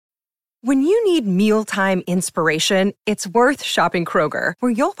When you need mealtime inspiration, it's worth shopping Kroger,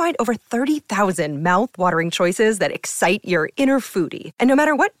 where you'll find over 30,000 mouth-watering choices that excite your inner foodie. And no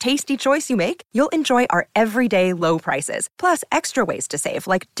matter what tasty choice you make, you'll enjoy our everyday low prices, plus extra ways to save,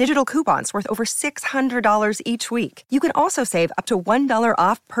 like digital coupons worth over $600 each week. You can also save up to $1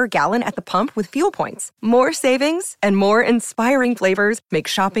 off per gallon at the pump with fuel points. More savings and more inspiring flavors make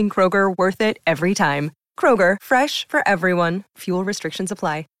shopping Kroger worth it every time. Kroger, fresh for everyone. Fuel restrictions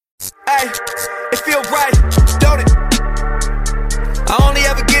apply. Hey, it feel right, don't it? I only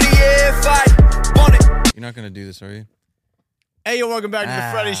ever get it, yeah, if I want it. You're not going to do this, are you? Hey, yo, welcome back to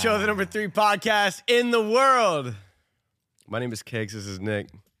the Freddie Show, the number 3 podcast in the world. My name is Cakes. This is Nick.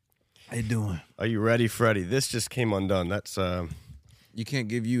 How you doing? Are you ready, Freddie? This just came undone. That's You can't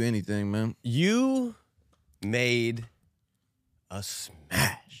give you anything, man. You made a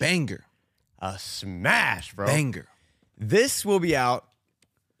smash. Banger. A smash, bro. Banger. This will be out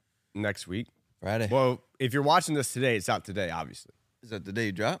next week. Friday. Well, if you're watching this today, it's out today, obviously. Is that the day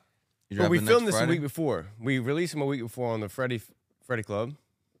you drop? But we filmed this a week before. We released them a week before on the Freddie Club.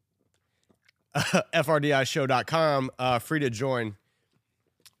 FRDIShow.com. Free to join.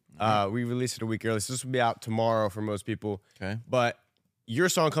 We released it a week early, so this will be out tomorrow for most people. Okay. But your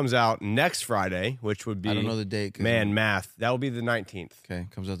song comes out next Friday, which would be... I don't know the date. Man, math. That will be the 19th. Okay,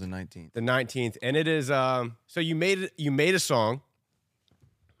 comes out the 19th. The 19th. And it is... so you made a song.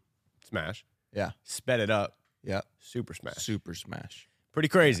 Smash. Yeah. Sped it up. Yeah. Super smash. Super smash. Pretty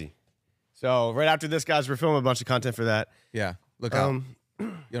crazy. So right after this, guys, we're filming a bunch of content for that. Yeah. Look out.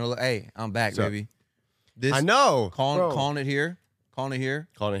 Hey, I'm back, baby. This I know. Calling it here. Calling it here.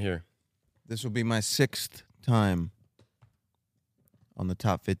 Calling it here. This will be my 6th time on the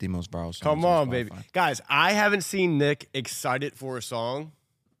top 50 most viral songs. Come on, baby. Guys, I haven't seen Nick excited for a song.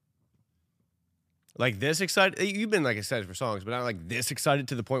 Like this excited. You've been like excited for songs, but not like this excited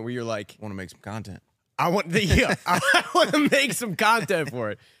to the point where you're like, I want to make some content. I want to make some content for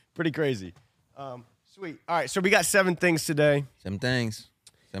it. Pretty crazy. Sweet. All right, so we got 7 things today. 7 things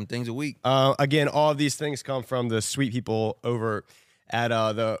a week. Again, all of these things come from the sweet people over at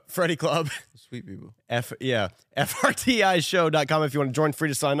the Freddie Club. Sweet people. FRTIShow.com if you want to join. Free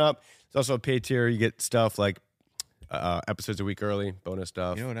to sign up. There's also a paid tier. You get stuff like episodes a week early, bonus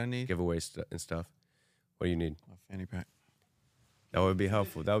stuff. You know what I need? Giveaways and stuff. What do you need? A fanny pack. That would be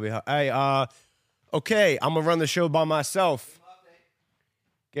helpful. Hey, okay, I'm going to run the show by myself.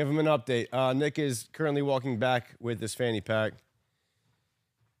 Give him an update. Nick is currently walking back with his fanny pack.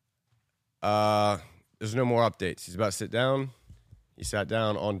 There's no more updates. He's about to sit down. He sat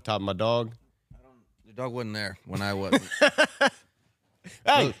down on top of my dog. The dog wasn't there when I wasn't. Hey!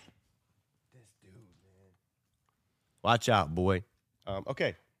 Look. This dude, man. Watch out, boy.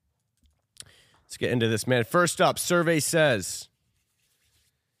 Okay. Let's get into this, man. First up, survey says...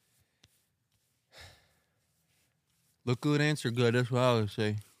 Look good, answer good. That's what I always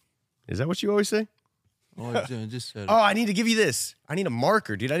say. Is that what you always say? Oh, I just said it. Oh, I need to give you this. I need a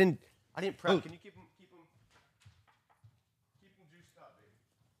marker, dude. I didn't prep. Can you keep them juiced up, baby?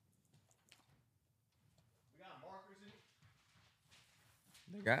 We got markers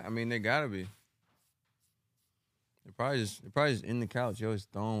in it? They gotta be. They're probably just in the couch. You always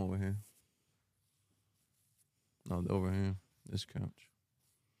throw them over here. No, over here. This couch.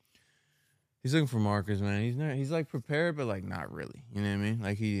 He's looking for markers, man. He's like prepared, but like not really. You know what I mean?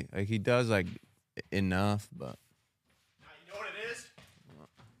 Like he does like enough, but Now, you know what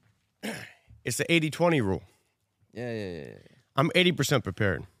it is? It's the 80-20 rule. Yeah. I'm 80%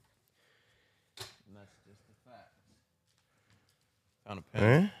 prepared. And that's just a fact. Found a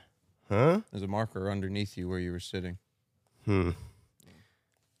pen. Huh? There's a marker underneath you where you were sitting.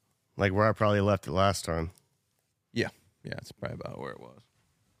 Like where I probably left it last time. Yeah, it's probably about where it was.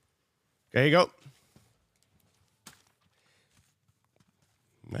 There you go.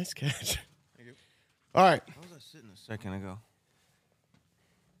 Nice catch. Thank you. All right. How was I sitting a second ago?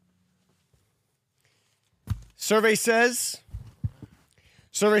 Survey says,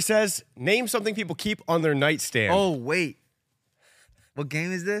 name something people keep on their nightstand. Oh, wait. What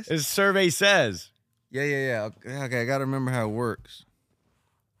game is this? This survey says. Yeah. Okay, I got to remember how it works.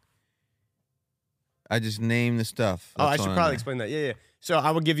 I just name the stuff. I That's should all probably know. explain that. Yeah. So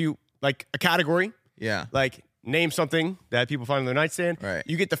I would give you like a category. Yeah. Like name something that people find on their nightstand. Right.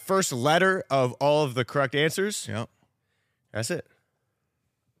 You get the first letter of all of the correct answers. Yep. That's it.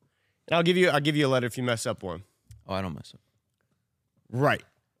 And I'll give you a letter if you mess up one. Oh, I don't mess up. Right.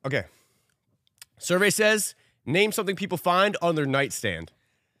 Okay. Survey says, name something people find on their nightstand.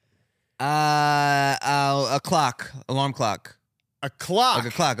 A clock. Alarm clock. A clock.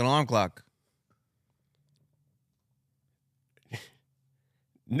 Like a clock, an alarm clock.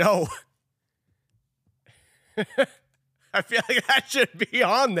 No. I feel like that should be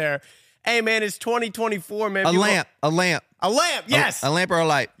on there. Hey, man, it's 2024, man. A lamp. A lamp, yes. A lamp or a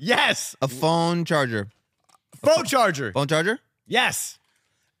light. Yes. A phone charger. Phone charger. Phone charger. Yes.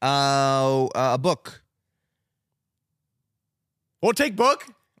 A book We'll take book.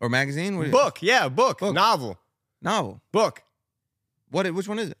 or magazine. What is it? Book. Yeah, book. Book. Novel. Novel. Book. Which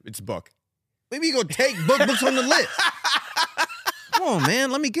one is it? It's book. Maybe you go take books on the list. Come on,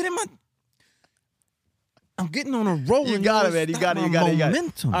 man. Let me get in my. I'm getting on a roll. You and got it, always man. You stop got it. my You got it.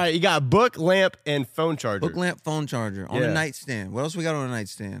 momentum. All right, you got book, lamp, and phone charger. Book, lamp, phone charger on Yeah. a nightstand. What else we got on a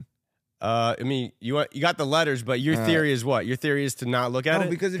nightstand? I mean, you got the letters, but your theory is what? Your theory is to not look at No, it?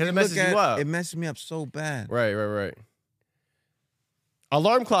 because if it you messes look at you up. it messes me up so bad. Right.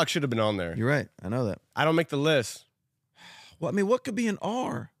 Alarm clock should have been on there. You're right. I know that. I don't make the list. Well, I mean, what could be an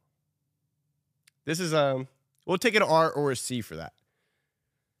R? This is we'll take an R or a C for that.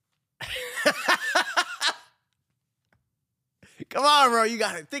 Come on, bro. You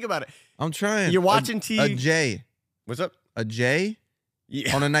got to think about it. I'm trying. You're watching TV. A J. What's up? A J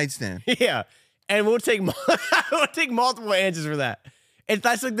Yeah. on a nightstand. Yeah. And we'll take multiple answers for that. And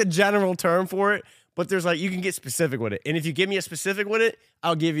that's like the general term for it, but there's like you can get specific with it. And if you give me a specific with it,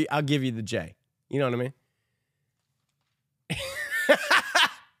 I'll give you the J. You know what I mean?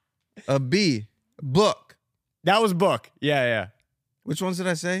 A B. Book. That was book. Yeah. Which ones did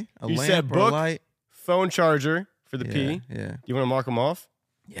I say? A You lamp said or book, a light? phone charger for the Yeah, P. yeah. You want to mark them off?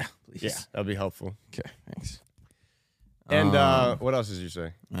 Yeah, please. Yeah, that'd be helpful. Okay, thanks. And what else did you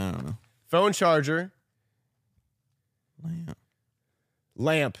say? I don't know. Phone charger, Lamp.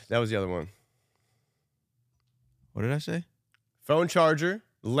 lamp. That was the other one. What did I say? Phone charger,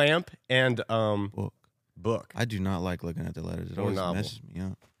 lamp, and Book. book. I do not like looking at the letters. It Or always novel. messes me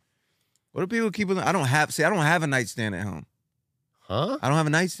up. What do people keep? I don't have a nightstand at home. Huh? I don't have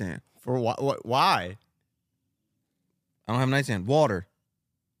a nightstand. For what? Why? I don't have a nightstand. Water.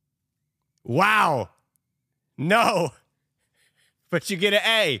 Wow. No. But you get an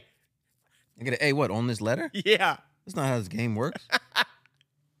A. I get an A. What on this letter? Yeah. That's not how this game works. That's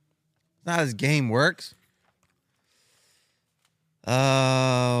not how this game works.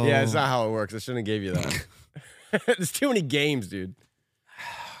 Oh. Yeah, it's not how it works. I shouldn't have gave you that. There's too many games, dude.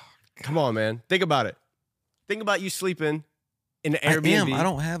 Come on, man. Think about it. Think about you sleeping in an Airbnb. I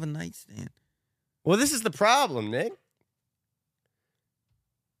don't have a nightstand. Well, this is the problem, Nick.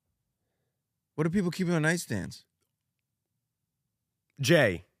 What do people keep on nightstands?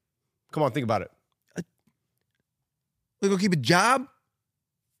 Jay, come on, think about it. We gonna keep a job?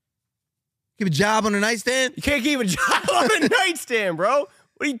 Keep a job on a nightstand? You can't keep a job on a nightstand, bro.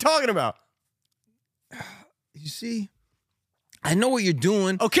 What are you talking about? You see, I know what you're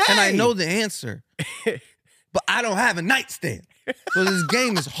doing. Okay. And I know the answer. But I don't have a nightstand. So this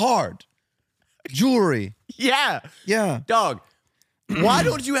game is hard. Jewelry. Yeah. Yeah. Dog, why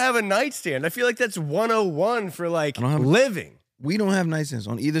don't you have a nightstand? I feel like that's 101 for like I don't have- living. We don't have nightstands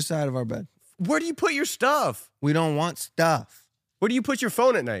on either side of our bed. Where do you put your stuff? We don't want stuff Where do you put your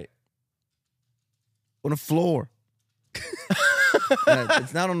phone at night? on the floor.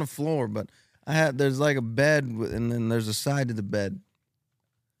 It's not on the floor, but there's like a bed and then there's a side to the bed.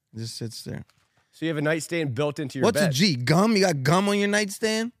 It just sits there. So you have a nightstand built into your What's bed. a G? Gum? You got gum on your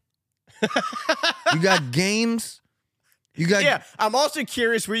nightstand? You got games? You got Yeah, I'm also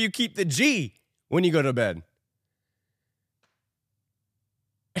curious where you keep the G when you go to bed.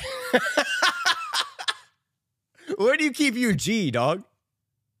 Where do you keep your G, dog?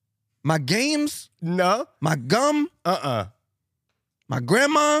 my games? No. My gum? My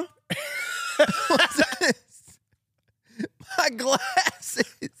grandma? What's this? My glasses.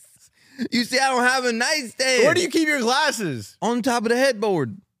 You see, I don't have a nightstand. Where do you keep your glasses? On top of the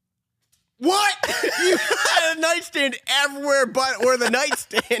headboard. What? You got a nightstand everywhere but where the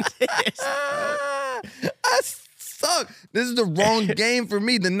nightstand is. I suck. This is the wrong game for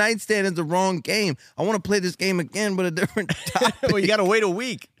me. The nightstand is the wrong game. I want to play this game again, but a different topic. Well, you got to wait a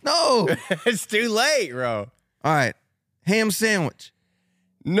week. No. It's too late, bro. All right. Ham sandwich.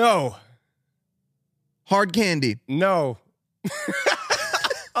 No. Hard candy. No.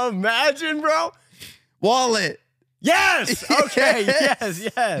 Imagine, bro. Wallet. Yes. Okay. Yes.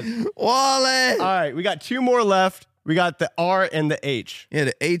 Wallet. All right. We got two more left. We got the R and the H. Yeah,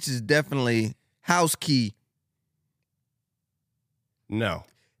 the H is definitely house key. No.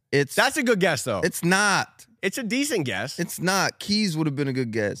 It's That's a good guess, though. It's not. It's a decent guess. It's not. Keys would have been a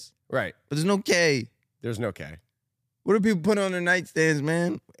good guess. Right. But there's no K. There's no K. What do people put on their nightstands,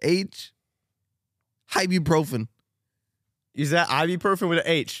 man? H. Ibuprofen. Is that ibuprofen with an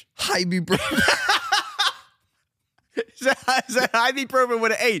H? Ibuprofen. Is that ibuprofen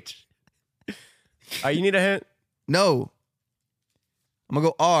with an H? You need a hint? No. I'm gonna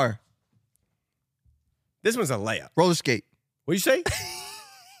go R. This one's a layup. Roller skate. What'd you say?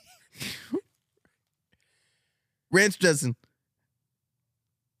 Ranch dressing.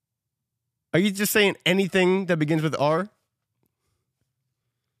 Are you just saying anything that begins with R?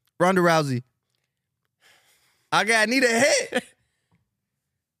 Ronda Rousey. I need a hit.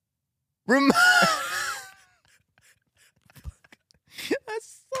 I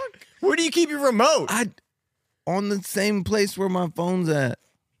suck. Where do you keep your remote? On the same place where my phone's at.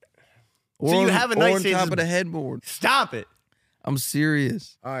 So you have a or on nightstand top of the headboard. Stop it. I'm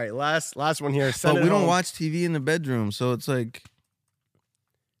serious. All right, last one here. But we don't watch TV in the bedroom, so it's like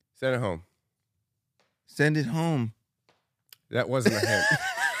Send it home. send it home. That wasn't a hint.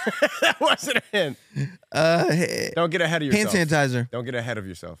 That wasn't a hint. Hey, Don't get ahead of yourself. hand sanitizer. Don't get ahead of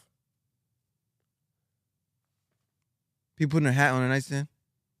yourself. People putting a hat on a nightstand.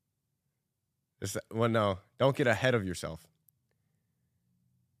 Well, no. Don't get ahead of yourself.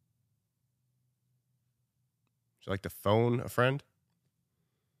 Would you like to phone a friend?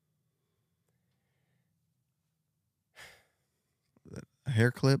 A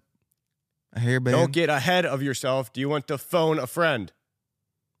hair clip. A hairband. Don't get ahead of yourself. Do you want to phone a friend?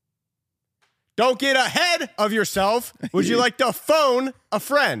 Don't get ahead of yourself. Would you like to phone a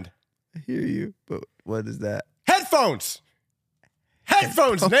friend? I hear you, but what is that? Headphones.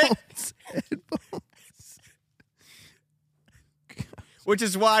 Headphones, Nick. Headphones. Which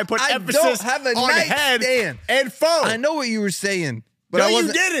is why I put I emphasis don't have a on head nightstand. and phone. I know what you were saying, but No, I you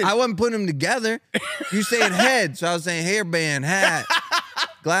wasn't. didn't. I wasn't putting them together. You saying head, so I was saying hairband, hat,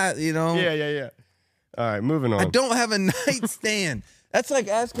 glass. You know. Yeah. All right, moving on. I don't have a nightstand. That's like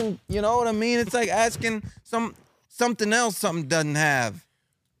asking. You know what I mean? It's like asking something else something doesn't have.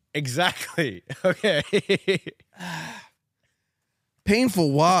 Exactly. Okay.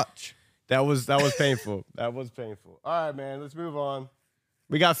 Painful watch. That was painful. That was painful. All right, man. Let's move on.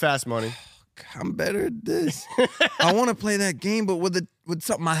 We got fast money. I'm better at this. I want to play that game, but with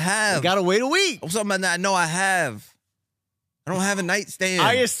something I have. You gotta wait a week. Something that I know I have. I don't have a nightstand.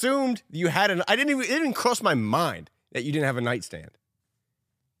 I assumed you had it didn't cross my mind that you didn't have a nightstand.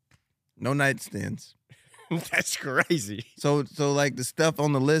 No nightstands. That's crazy. So like the stuff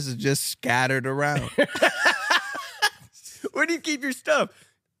on the list is just scattered around. Where do you keep your stuff?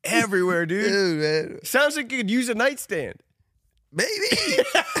 Everywhere, dude. Dude, man. Sounds like you could use a nightstand. Baby.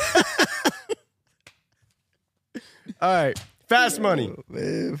 All right. Fast money. Oh,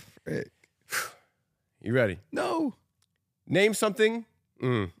 man, frick. You ready? No. Name something.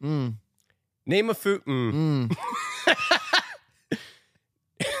 Name a food.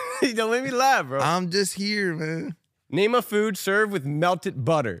 Don't make me laugh, bro. I'm just here, man. Name a food served with melted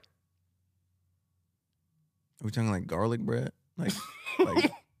butter. Are we talking like garlic bread? Like what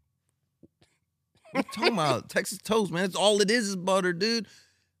you talking about? Texas toast, man. It's all it is butter, dude.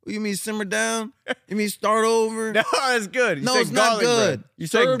 What, you mean simmer down? You mean start over? No, that's good. You No, said it's not garlic good. bread. You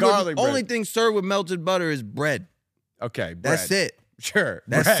said garlic bread. Only thing served with melted butter is bread. Okay, bread. That's it. Sure.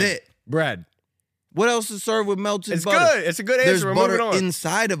 That's bread. it. Bread. What else is served with melted It's butter? good. It's a good answer. There's We're butter moving on.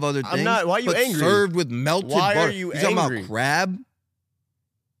 inside of other things. I'm not. Why are you but angry? Served with melted Why butter. are you talking angry? about crab?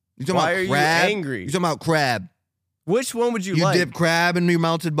 You talking Why about are you crab? angry? You talking about crab? Which one would you You like? dip crab in your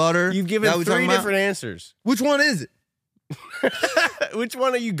melted butter? You've That given what we 3 talking about? different answers. Which one is it? Which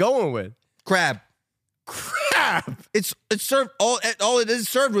one are you going with? Crab. Crab. It's served all it is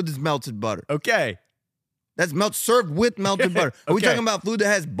served with is melted butter. Okay. That's served with melted butter. Are we Okay. talking about food that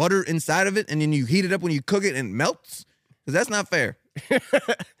has butter inside of it and then you heat it up when you cook it and it melts? Because that's not fair.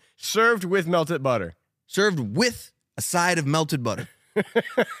 Served with melted butter. Served with a side of melted butter.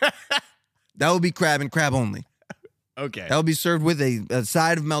 That would be crab and crab only. Okay. That would be served with a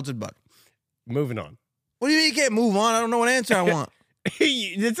side of melted butter. Moving on. What do you mean you can't move on? I don't know what answer I want.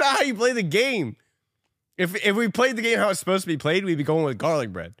 That's not how you play the game. If we played the game how it's supposed to be played, we'd be going with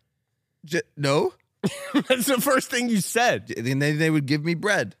garlic bread. No? That's the first thing you said. Then they would give me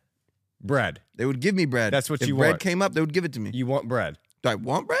bread. Bread. They would give me bread. That's what if you bread want. came up, they would give it to me. You want bread. Do I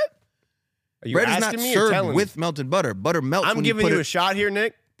want bread? Are you Bread is not asking me or served telling with melted butter. Butter melts me? I'm when giving you put you it. a shot here,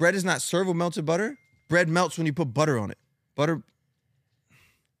 Nick. Bread is not served with melted butter. Bread melts when you put butter on it. Butter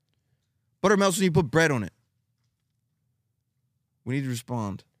melts when you put bread on it. We need to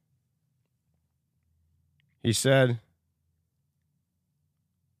respond. He said,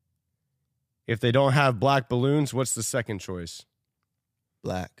 if they don't have black balloons, what's the second choice?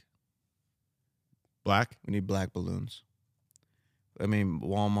 Black. Black? We need black balloons. I mean,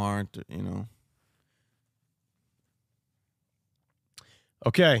 Walmart, you know.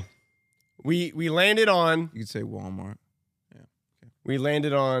 Okay. We landed on You could say Walmart. we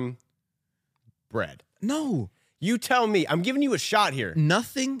landed on bread. No. You tell me. I'm giving you a shot here.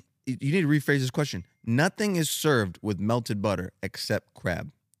 Nothing. You need to rephrase this question. Nothing is served with melted butter except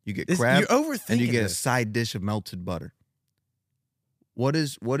crab. You get crab, You're overthinking and you get this. a side dish of melted butter. What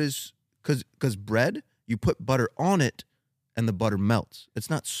is? Because bread, you put butter on it, and the butter melts. It's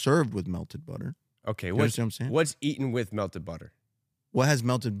not served with melted butter. Okay, You understand what I'm saying? what's eaten with melted butter? What has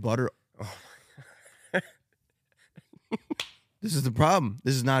melted butter? This is the problem.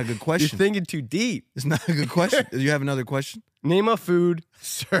 This is not a good You're question. thinking too deep. It's not a good question. Do you have another question? Name a food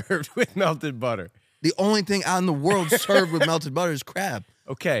served with melted butter. The only thing out in the world served with melted butter is crab.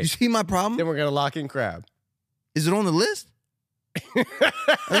 Okay, You see my then problem? we're going to lock in crab. Is it on the list?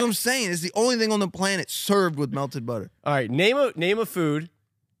 That's what I'm saying. It's the only thing on the planet served with melted butter. All right, name a food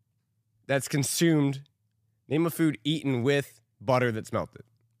that's consumed. Name a food eaten with butter that's melted.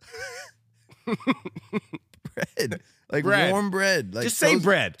 Bread. Like Bread. warm bread. Like Just say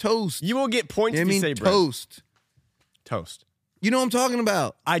bread. Toast. You will get points You know if what I you mean? say bread. Toast. Toast. You know what I'm talking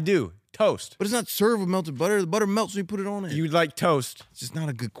about. I do. Toast. But it's not served with melted butter. The butter melts when you put it on it. You like toast. It's just not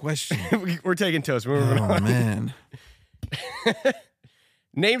a good question. We're taking toast. We're moving Oh, on. man.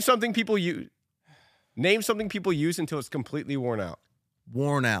 Name something people use. Name something people use until it's completely worn out.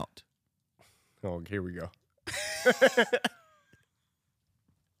 Worn out. Oh, here we go. You're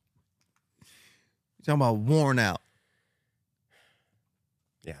talking about worn out.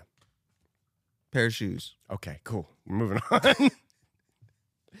 Yeah. Pair of shoes. Okay, cool. We're moving on.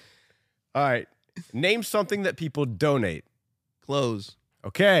 All right. Name something that people donate. Clothes.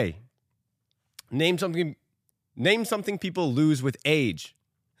 Okay. Name something people lose with age.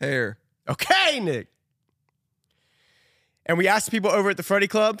 Hair. Okay, Nick. And we asked people over at the Freddy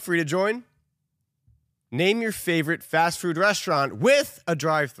Club for you to join. Name your favorite fast food restaurant with a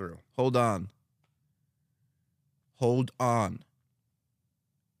drive-thru. Hold on. Hold on.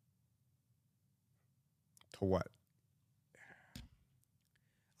 To what?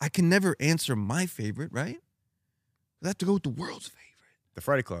 I can never answer my favorite, right? I have to go with the world's favorite. The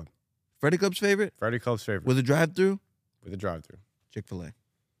Freddy Club. Freddy Club's favorite? Freddy Club's favorite. With a drive-through? With a drive-thru. Chick-fil-A.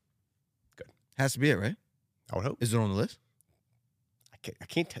 Good. Has to be it, right? I would hope. Is it on the list? I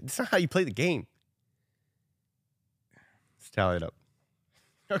can't. That's not how you play the game. Let's tally it up.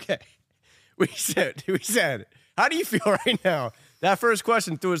 Okay. We said. How do you feel right now? That first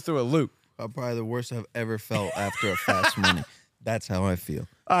question threw us through a loop. Probably the worst I've ever felt after a fast money. That's how I feel.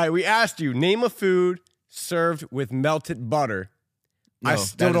 All right. We asked you, name a food served with melted butter. I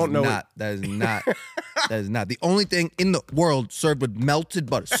still that don't is know. Not, that is not. That is not. The only thing in the world served with melted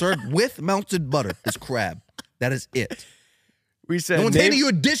butter, served with melted butter, is crab. That is it. We said No one's handing you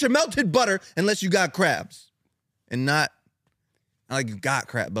a dish of melted butter unless you got crabs. And not like you got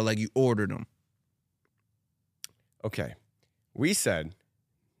crab, but like you ordered them. Okay. We said,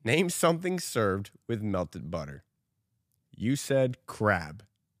 name something served with melted butter. You said crab.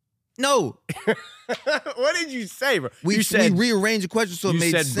 No. What did you say, bro? We rearranged the question so it you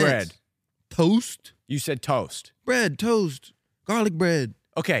made said sense. bread. Toast? You said toast. Bread, toast, garlic bread.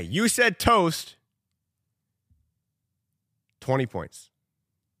 Okay, you said toast. 20 points.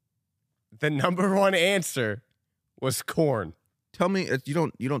 The number one answer was corn. Tell me you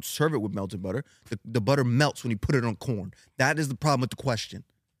don't serve it with melted butter. The butter melts when you put it on corn. That is the problem with the question.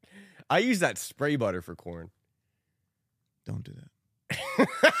 I use that spray butter for corn. Don't do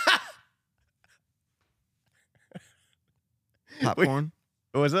that. Popcorn?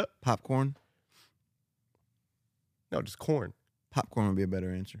 What was it? Popcorn? No, just corn. Popcorn would be a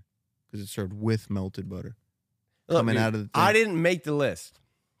better answer because it's served with melted butter. Look, Coming dude, out of the thing. I didn't make the list.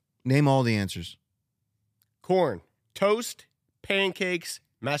 Name all the answers. Corn, toast, pancakes,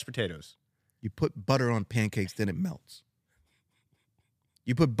 mashed potatoes. You put butter on pancakes, then it melts.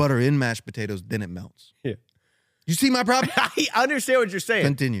 You put butter in mashed potatoes, then it melts. Yeah. You see my problem? I understand what you're saying.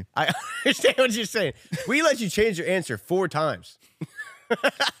 Continue. I understand what you're saying. We let you change your answer 4 times.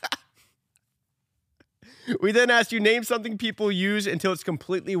 We then asked you, name something people use until it's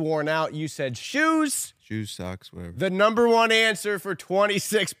completely worn out. You said shoes. Shoes, socks, whatever. The number one answer for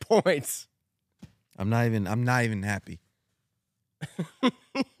 26 points. I'm not even happy.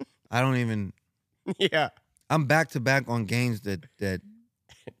 I don't even. Yeah. I'm back to back on games that.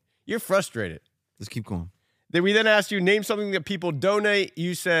 You're frustrated. Let's keep going. Then we then asked you, name something that people donate.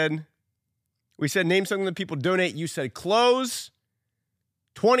 We said, name something that people donate. You said clothes.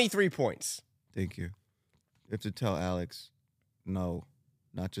 23 points. Thank you. You have to tell Alex, no,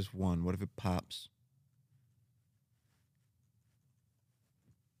 not just one. What if it pops?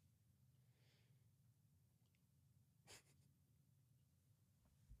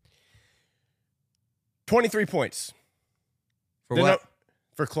 $23 points. For what?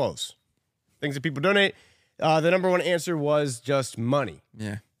 For clothes. Things that people donate. The number one answer was just money.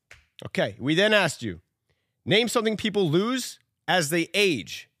 Yeah. Okay. We then asked you, name something people lose as they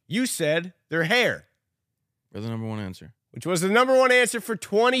age. You said their hair, Where's the number one answer? which was the number one answer for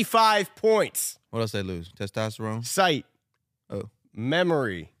 25 points. What else they lose? Testosterone? Sight, Oh.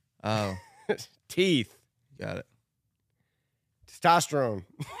 memory, Oh. teeth, Got it. testosterone.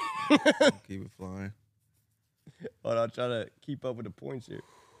 Keep it flying. Hold on, I'll try to keep up with the points here.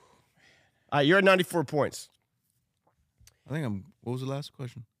 All right, you're at 94 points. I think I'm. What was the last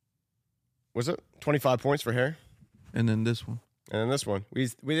question? Was it 25 points for hair? And then this one. And then this one. We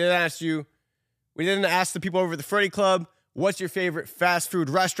didn't ask you, we didn't ask the people over at the Freddy Club, what's your favorite fast food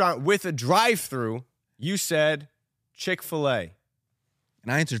restaurant with a drive-through? You said Chick-fil-A,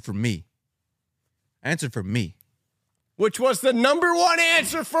 And I answered for me. which was the number one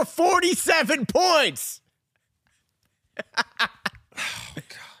answer for 47 points. Oh,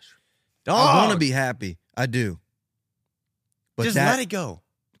 gosh. Dog. I want to be happy. I do. But Just let it go.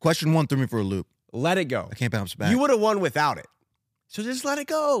 Question one threw me for a loop. Let it go. I can't bounce back. You would have won without it. So just let it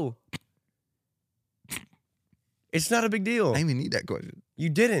go. It's not a big deal. I didn't even need that question. You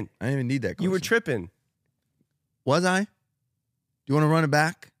didn't. I didn't even need that question. You were tripping. Was I? Do you want to run it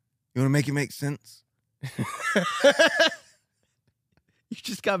back? You want to make it make sense? You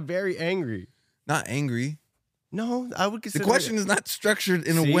just got very angry. Not angry. No, I would The consider question is not structured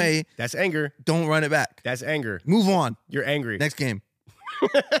in See? a way. That's anger. Don't run it back. That's anger. Move on. You're angry. Next game. All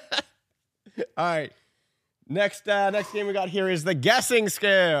right. Next game we got here is the guessing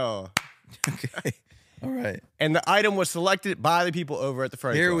scale. Okay. All right. And the item was selected by the people over at the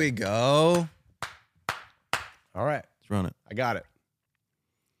Freddy Here Club. we go. All right. Let's run it. I got it.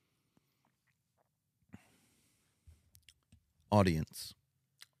 Audience.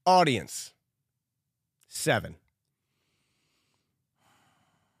 Audience. 7.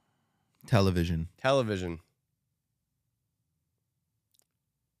 Television. Television.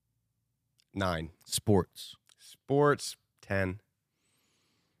 9. Sports. Sports. 10.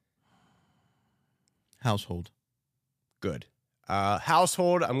 Household. Good.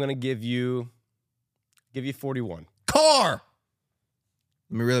 Household, I'm gonna give you 41. Car.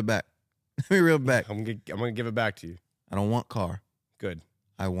 Let me reel it back. Let me reel it back. I'm gonna give it back to you. I don't want car. Good.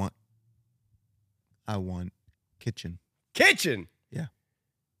 I want kitchen. Kitchen. Yeah.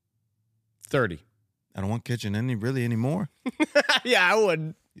 30. I don't want kitchen anymore. Yeah, I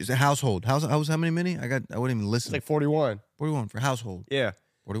wouldn't. You say household. House how many? I wouldn't even listen. It's like 41. 41 for household. Yeah.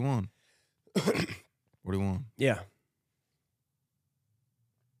 41. 41. Yeah.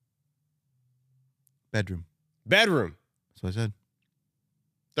 Bedroom. Bedroom. That's what I said.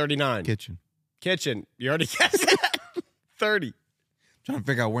 39. Kitchen. Kitchen. You already guessed that. 30. Trying to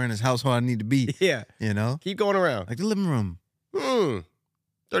figure out where in this household I need to be. Yeah. You know? Keep going around. Like the living room,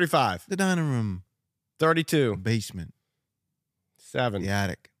 35. the dining room, 32. the basement, 7. the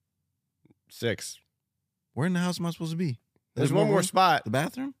attic. 6. Where in the house am I supposed to be? There's one more room? spot. The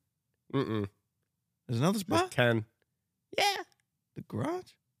bathroom? Mm-mm. There's another There's spot? 10. Yeah. The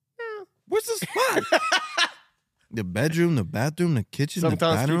garage? Where's the spot? The bedroom, the bathroom, the kitchen, the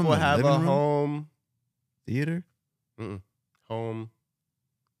Sometimes dining room, people the have living a room, home. theater. Home.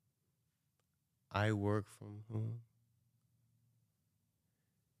 I work from home.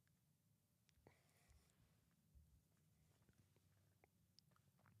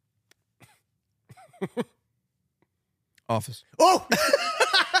 Office. Oh!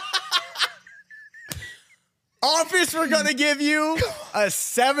 Office, we're going to give you a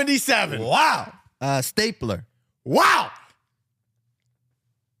 77. Wow. Stapler. Wow.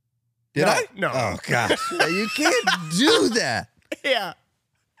 Did No, I? no. Oh gosh. You can't do that. Yeah.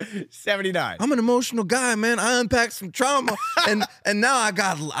 79. I'm an emotional guy, man. I unpacked some trauma and now I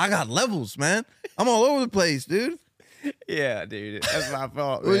got levels, man. I'm all over the place, dude. Yeah, dude. That's my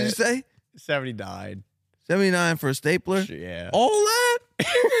fault. What did you say? 79. 79 for a stapler? Yeah. All that?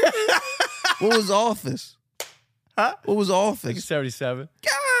 What was office? Huh? What was Like office? 77.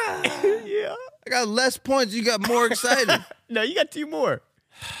 God. Yeah. I got less points. You got more excited. No, you got 2 more.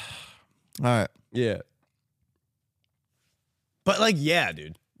 All right. Yeah. But like, yeah,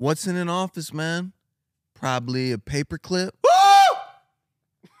 dude. What's in an office, man? Probably a paperclip.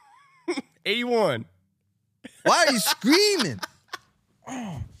 Woo! 81. Why are you screaming?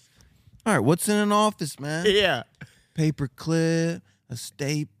 Oh. All right. What's in an office, man? Yeah. Paperclip, a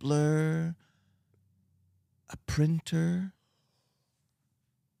stapler, a printer.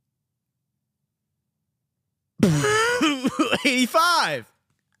 85.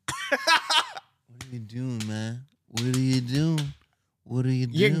 What are you doing, man? What are you doing? What are you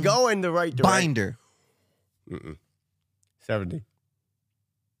doing? You're going the right direction. Binder. 70.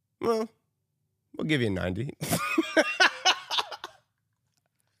 Well, We'll give you a 90.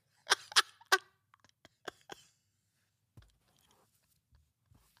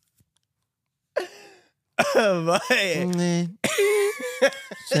 But-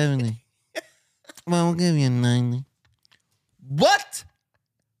 70. Well, we'll give you a 90. What?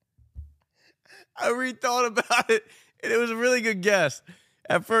 I rethought about it, and it was a really good guess.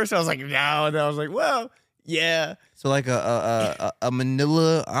 At first, I was like, no. And then I was like, well, yeah. So like a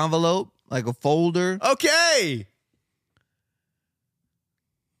manila envelope, like a folder. Okay.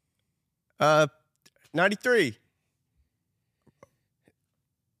 93.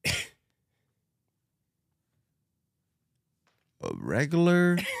 A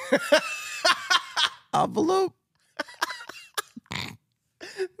regular envelope.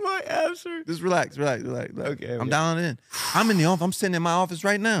 My answer. Just relax. Okay, I'm dialing in. I'm in the office. I'm sitting in my office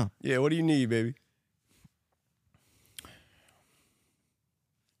right now. Yeah, what do you need, baby?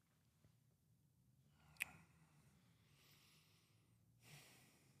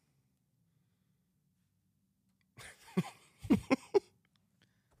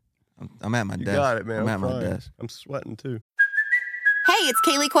 I'm at my You desk. got it, man. I'm at my crying. desk. I'm sweating, too. Hey, it's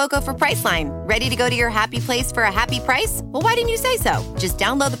Kaylee Cuoco for Priceline. Ready to go to your happy place for a happy price? Well, why didn't you say so? Just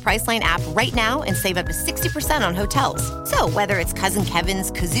download the Priceline app right now and save up to 60% on hotels. So whether it's Cousin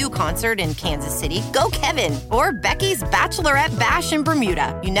Kevin's Kazoo Concert in Kansas City, go Kevin, or Becky's Bachelorette Bash in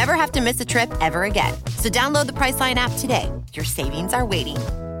Bermuda, you never have to miss a trip ever again. So download the Priceline app today. Your savings are waiting.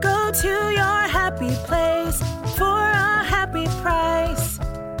 Go to your happy place for a happy price.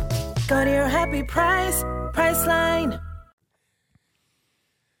 Go to your happy price, Priceline.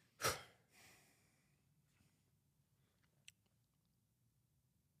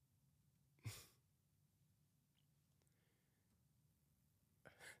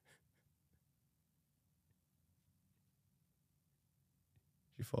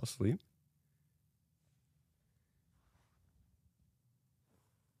 Did you fall asleep?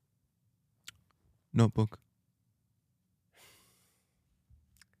 Notebook.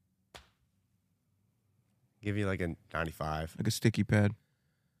 Give you like a 95. Like a sticky pad.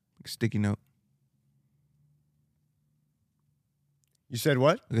 Like a sticky note. You said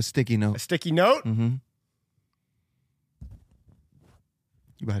what? Like a sticky A note. sticky note? Mm-hmm.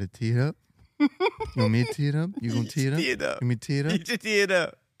 You about to tee it up? You want me to tee it up? You gonna tee it up? Tee it up. You want me to tee it You up? just tee it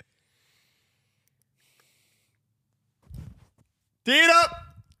up. Tee it up.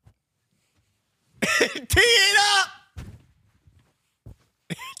 Tee it up.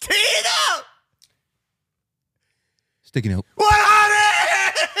 Tee it up. Sticky note.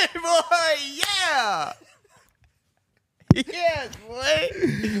 100! Boy, yeah. Yes, boy.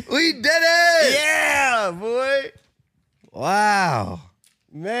 We did it! Yeah, boy. Wow.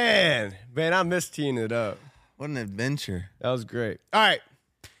 Man, I miss teeing it up. What an adventure. That was great. All right.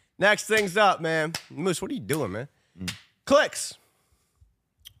 Next thing's up, man. Moose, what are you doing, man? Clicks.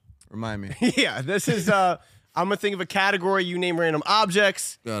 Remind me. Yeah, this is, I'm going to think of a category. You name random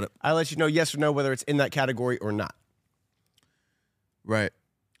objects. Got it. I let you know yes or no whether it's in that category or not. Right.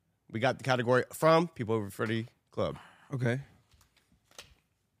 We got the category from People Over 30 Club. Okay.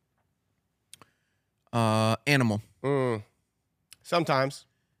 Animal. Sometimes.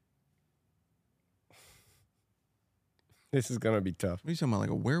 This is going to be tough. What are you talking about? Like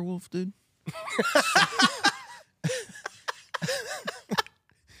a werewolf, dude?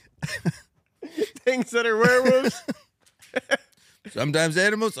 Things that are werewolves. Sometimes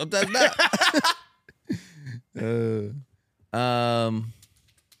animals, sometimes not.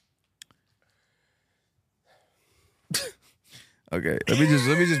 Okay, let me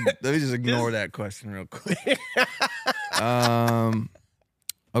just ignore that question real quick.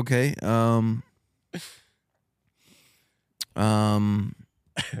 Okay.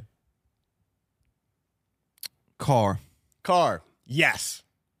 Car. Car. Yes.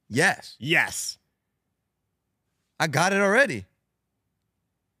 Yes. Yes. I got it already.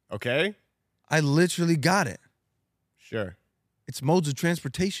 Okay. I literally got it. Sure. It's modes of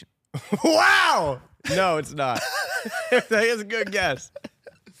transportation. Wow. No, it's not. That is a good guess.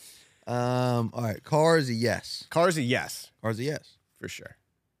 All right. Car is a yes. Car's a yes. Car's a yes. For sure.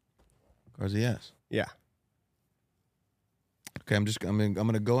 Car's a yes. Yeah. Okay, I'm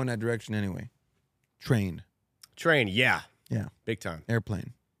gonna go in that direction anyway. Train. Train. Yeah. Yeah. Big time.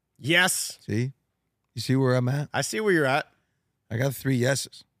 Airplane. Yes. See? You see where I'm at? I see where you're at. I got 3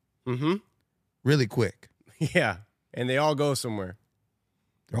 yeses. Mm-hmm. Really quick. Yeah. And they all go somewhere.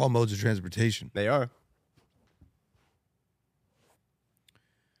 They're all modes of transportation. They are.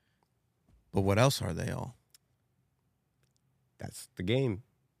 But what else are they all? That's the game.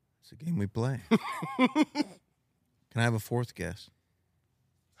 It's a game we play. Can I have a fourth guess?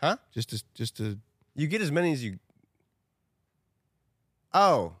 Huh? Just to. You get as many as you.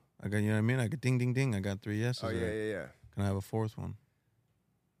 Oh. I got, you know what I mean? I got ding, ding, ding. I got 3 yeses. Oh, yeah, right? yeah, yeah. Can I have a fourth one?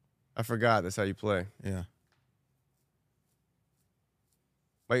 I forgot. That's how you play. Yeah.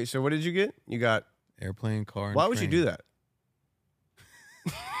 Wait, so what did you get? You got. Airplane, car, and Why would you do train.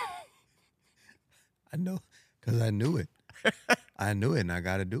 that? I know, because I knew it. I knew it, and I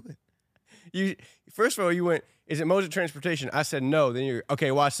got to do it. You first of all, you went, is it modes of transportation? I said no. Then you're,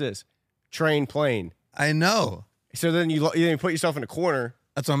 okay, watch this. Train, plane. I know. So then you put yourself in a corner.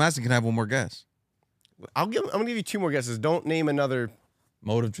 That's what I'm asking. Can I have one more guess? I'm going to give you 2 more guesses. Don't name another.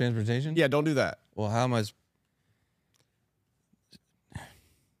 Mode of transportation? Yeah, don't do that. Well, how am I?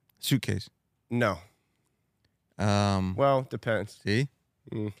 Suitcase. No. Um. Well, depends. See?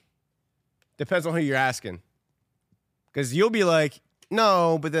 Depends on who you're asking. Because you'll be like,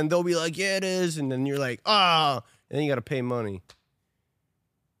 no, but then they'll be like, yeah, it is. And then you're like, ah, and then you got to pay money.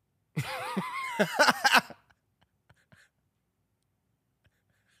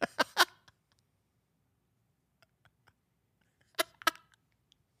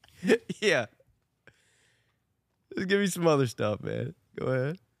 Yeah. Just give me some other stuff, man. Go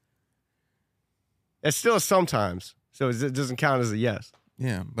ahead. It's still a sometimes, so it doesn't count as a yes.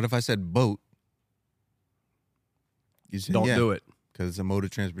 Yeah, but if I said boat, you said Don't do it. because it's a mode of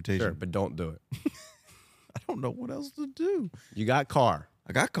transportation. Sure, but don't do it. I don't know what else to do. You got car.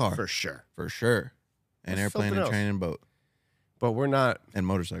 I got car For sure. for sure, and What's airplane something and else? train and boat But we're not. and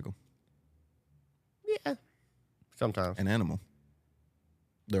motorcycle Yeah. Sometimes. and animal.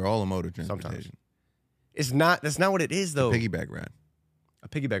 They're all a mode of Sometimes. transportation. It's not. That's not what it is, though. Piggyback ride, A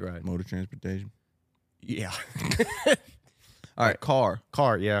piggyback ride. mode of transportation. Yeah. All right, car,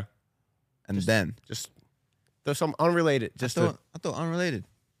 Car, yeah. and then Just there's some unrelated. I thought unrelated.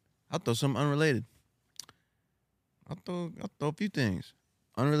 I'll throw some unrelated. I'll throw a few things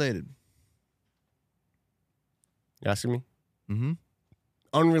unrelated. You asking me? Mm-hmm.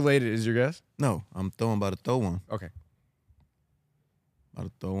 Unrelated is your guess? No, I'm about to throw one. Okay. About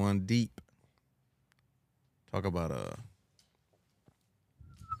to throw one deep. Talk about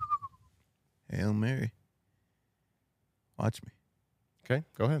Hail Mary. Watch me. Okay,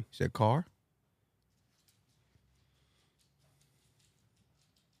 go ahead. You said car?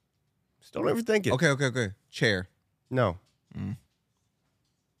 Just don't overthink it. Okay. Chair. No. I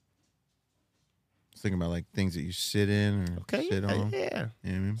was thinking about like things that you sit in or Okay. sit Yeah, on. yeah. You know what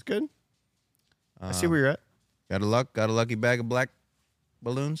I mean? It's good. I see where you're at. Got a lucky bag of black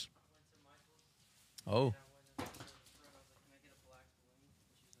balloons? Oh.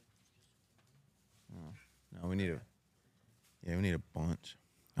 No, we need a bunch.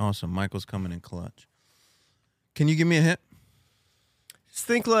 Awesome. Michael's coming in clutch. Can you give me a hint? Just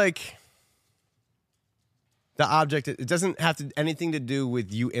think like the object. It doesn't have to anything to do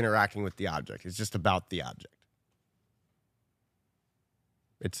with you interacting with the object. It's just about the object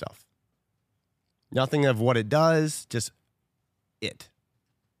itself. Nothing of what it does, just it.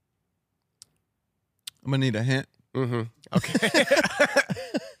 I'm gonna need a hint. Mm-hmm. Okay.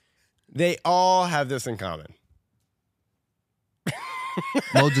 They all have this in common.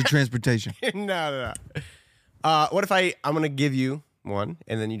 Modes of transportation. No. What if I'm going to give you one,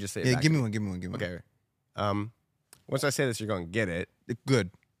 and then you just say it Yeah, back give to me one. Okay. Once I say this, you're going to get it.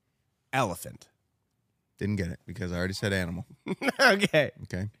 Good. Elephant. Didn't get it because I already said animal. Okay.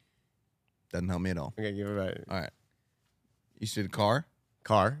 Okay. Doesn't help me at all. Okay, give it back. All right. You said car?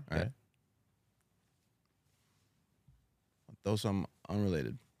 Car. All right. I'll throw some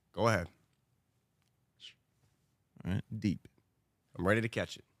unrelated. Go ahead. All right. Deep. I'm ready to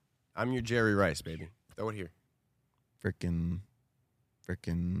catch it. I'm your Jerry Rice, baby. Throw it here. Frickin'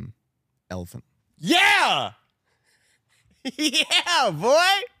 elephant. Yeah! Yeah, boy!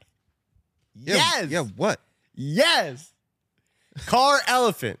 Yes! Yeah, what? Yes! Car,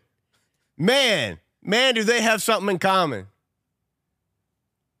 elephant. Man, do they have something in common?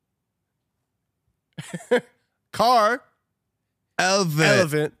 Car,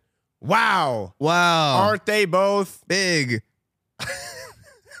 elephant. Wow. Wow. Aren't they both? Big.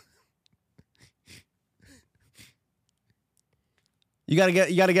 You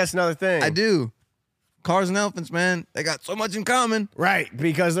gotta guess another thing. I do. Cars and elephants, man. They got so much in common. Right,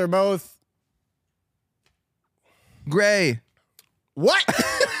 because they're both Gray. what?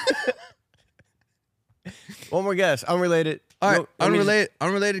 One more guess. Unrelated. All right. No, let me just-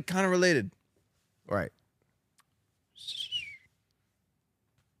 Unrelated, kind of related. Right.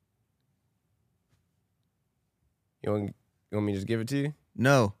 You want me to just give it to you?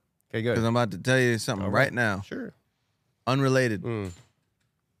 No, Okay, good. because I'm about to tell you something All right right. now. Sure. Unrelated. Mm.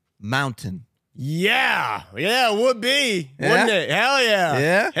 Mountain. Yeah, it would be, Yeah? wouldn't it? Hell yeah.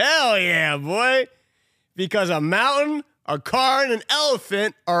 Yeah? Hell yeah, boy. Because a mountain, a car, and an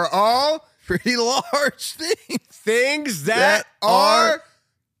elephant are all Pretty large things that are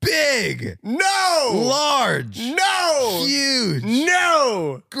big, no, large, no, huge,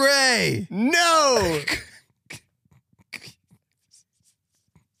 no, gray. no.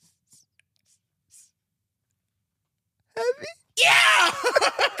 Heavy? Yeah!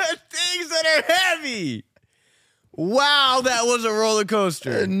 Things that are heavy. Wow, that was a roller I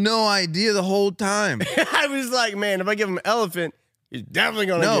coaster. had no idea the whole time. I was like, man, if I give him an elephant, he's definitely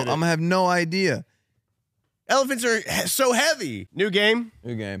going to No, get it. I'm gonna have no idea. Elephants are so heavy. New game.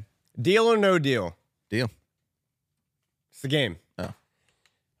 New game. Deal or no deal? Deal. It's the game.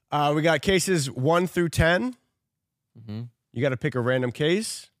 Oh. We got cases 1 through 10. Mm-hmm. You got to pick a random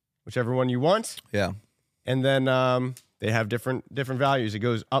case, whichever one you want. Yeah. And then they have different values. It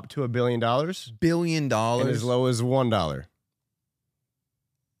goes up to $1 billion $1 billion. and as low as $1.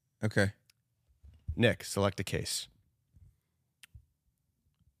 Okay. Nick, select a case.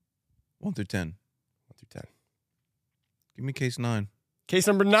 1 through 10. 1 through 10. Give me case 9. Case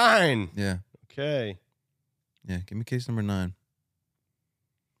number 9. Yeah. Okay. Yeah. Give me case number 9.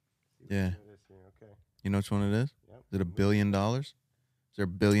 Yeah. Okay. You know which one it is? Yep. Is it $1 billion? Is there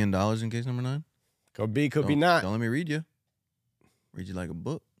 $1 billion in case number 9? Could be, could be Don't- not. Don't let me read you. Read you like a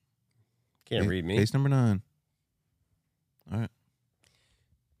book. Can't read me. Case number 9. All right.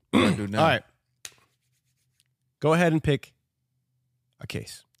 What do I do now? All right. Go ahead and pick a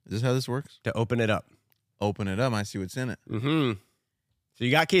case Is this how this works? to open it up. Open it up. I see what's in it. Mm-hmm. So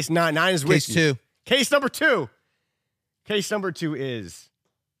you got case 9. 9 is with Case you. 2. Case number 2. Case number 2 is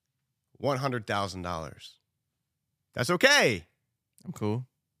 $100,000. That's okay. I'm cool.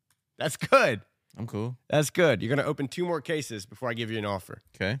 That's good. I'm cool. That's good. You're going to open 2 more cases before I give you an offer.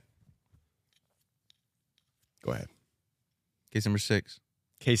 Okay. Go ahead. Case number 6.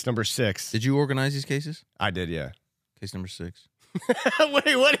 Case number 6. Did you organize these cases? I did, yeah. Case number 6.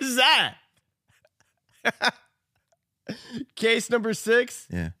 Wait, what is that? Case number 6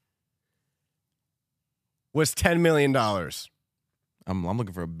 Yeah. was $10 million. I'm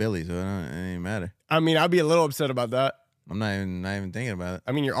looking for a Billy, so it ain't even matter. I mean, I'd be a little upset about that. I'm not even thinking about it.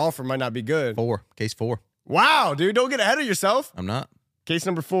 I mean, your offer might not be good. 4. Case 4. Wow, dude, don't get ahead of yourself. I'm not. Case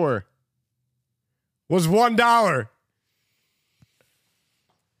number 4 was $1.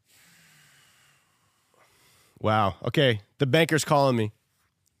 Wow. Okay, the banker's calling me.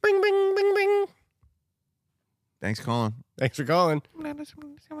 Bing, bing, bing, bing. Thanks, Colin. Thanks for calling.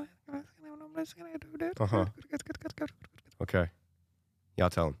 Uh-huh. Okay. Yeah, I'll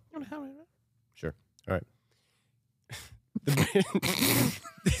tell him. Sure. All right.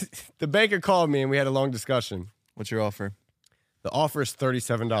 The banker called me and we had a long discussion. What's your offer? The offer is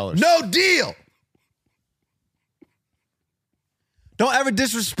 $37. No deal. Don't ever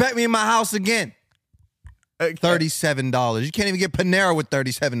disrespect me in my house again. $37. You can't even get Panera with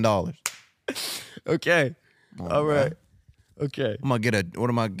 $37. Okay. Oh, All right. man. Okay. I'm gonna get a. What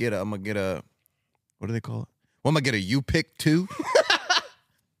am I get? I'm gonna get a. What do they call it? What am I get? A U pick 2?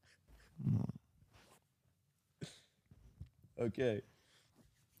 Okay.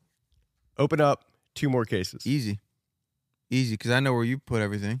 Open up 2 more cases. Easy, because I know where you put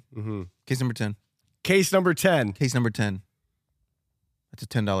everything. Mm-hmm. Case number 10. Case number 10. Case number 10. That's a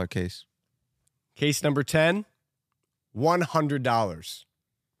 $10 case. Case number 10, $100.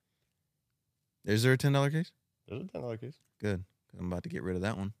 Is there a $10 case? There's a $10 case. Good. I'm about to get rid of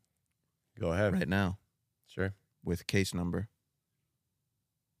that one Go ahead. right now Sure. with case number.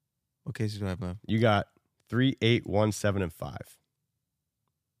 What cases do I have left? You got 3, 8, 1, 7, and 5.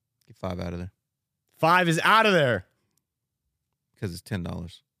 Get 5 out of there 5 is out of there. because it's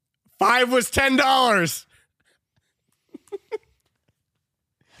 $10. 5 was $10.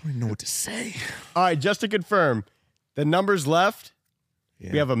 I don't even know what to say. All right, just to confirm, the numbers left,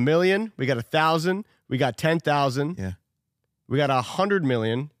 Yeah. we have 1 million, we got 1,000, we got 10,000, Yeah. we got 100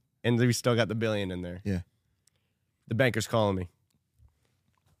 million, and we still got the billion in there. Yeah. The banker's calling me.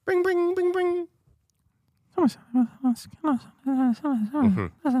 Bring, bring, bring, bring. This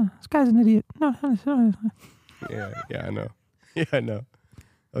guy's an idiot. Yeah, I know. Yeah, I know.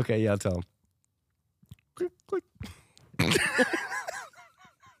 Okay, yeah, I'll tell him. Click, click.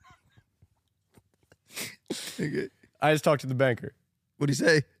 Okay. I just talked to the banker. What'd he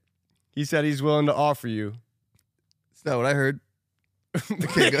say? He said he's willing to offer you. That's not what I heard.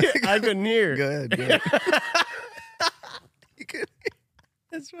 Okay, go ahead. I couldn't hear. Go ahead. Go ahead. You could-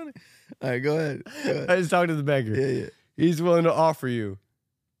 That's funny. All right, go ahead. Go ahead. I just talked to the banker. Yeah. He's willing to offer you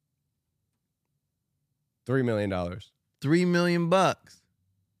 $3 million. $3 million.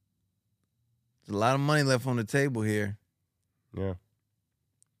 a lot of money left on the table here. Yeah.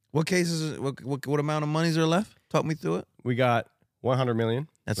 What cases? What amount of monies are left? Talk me through it. We got 100 million.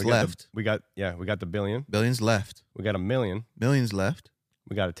 That's We got left. we got the billion. Billions left. We got a million. Millions left.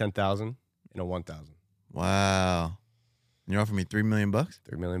 We got a 10,000 and a 1,000. Wow. And you're offering me $3 million? $3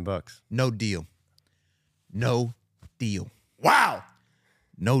 million. No deal. No deal. Wow.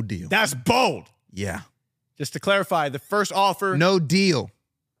 No deal. That's bold. Yeah. Just to clarify, the first offer. No deal.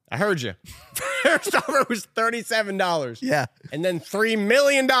 I heard you. First offer was $37. Yeah. And then $3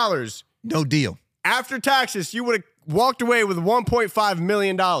 million. No deal. After taxes, you would have walked away with $1.5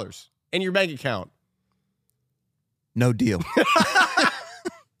 million in your bank account. No deal.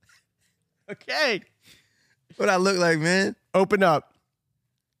 Okay. What I look like, man? Open up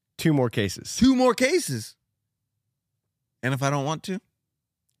 2 more cases. 2 more cases. And if I don't want to?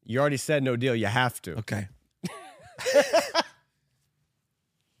 You already said no deal. You have to. Okay.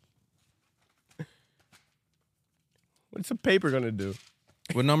 What's the paper going to do?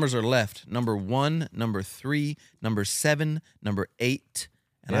 What numbers are left? Number 1, number 3, number 7, number 8,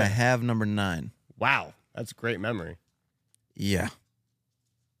 and I Yeah. have number 9. Wow. That's great memory. Yeah.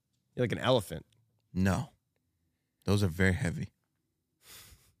 You're like an elephant. No. Those are very heavy.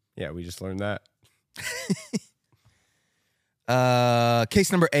 Yeah, we just learned that.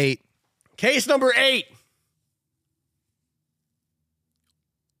 Case number 8. Case number 8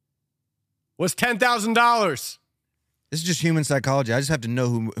 was $10,000. This is just human psychology. I just have to know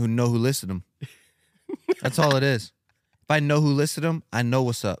who listed them. That's all it is. If I know who listed them, I know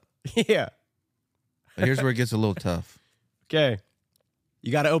what's up. Yeah. But here's where it gets a little tough. Okay.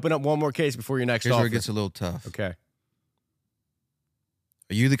 You got to open up one more case before your next Here's offer. where it gets a little tough. Okay.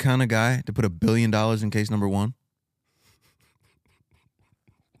 Are you the kind of guy to put $1 billion in case number 1?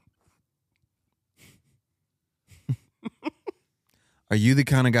 Are you the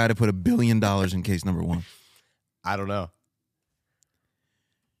kind of guy to put $1 billion in case number 1? I don't know.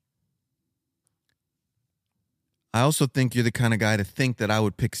 I also think you're the kind of guy to think that I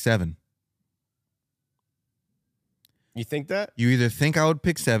would pick 7. You think that? You either think I would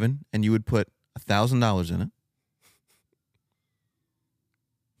pick 7 and you would put $1,000 in it,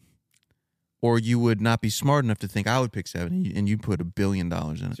 or you would not be smart enough to think I would pick 7 and you'd put $1 billion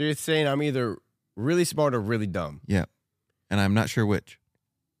in it. So you're saying I'm either really smart or really dumb? Yeah. And I'm not sure which.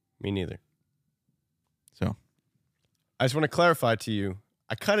 Me neither. So, I just want to clarify to you,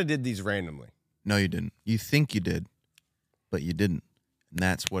 I kind of did these randomly. no, you didn't. You think you did, but you didn't. And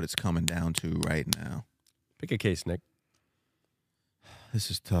that's what it's coming down to right now. Pick a case, Nick. This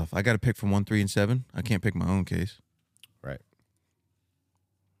is tough. I got to pick from 1, 3, and 7. I can't pick my own case, Right.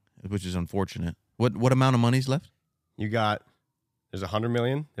 which is unfortunate. What amount of money's left? You got, there's 100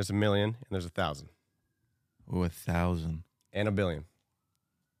 million, there's a million, and there's 1,000. Oh, 1,000. And a billion.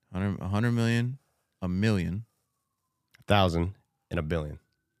 100 million, a million. 1,000 and a billion.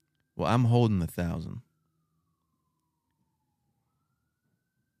 Well, I'm holding 1,000.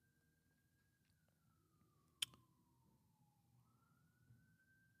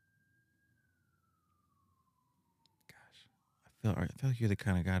 I feel like you're the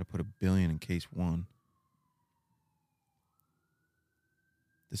kind of guy to put $1 billion in case 1.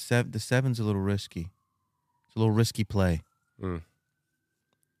 The 7's a little risky. It's a little risky play. Mm.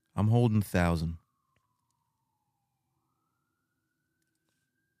 I'm holding 1,000.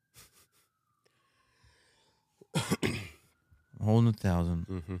 I'm holding 1,000.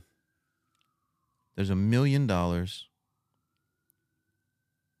 Mm-hmm. There's $1 million. Here's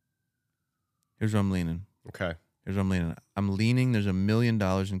where I'm leaning. Okay. Here's where I'm leaning. I'm leaning. There's $1 million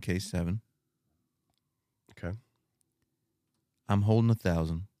in case 7. Okay. I'm holding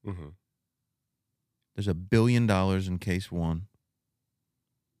 1,000. Mm-hmm. There's $1 billion in case 1.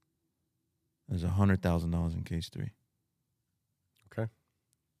 There's $100,000 in case 3. Okay.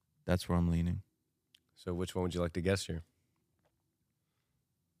 That's where I'm leaning. So which one would you like to guess here?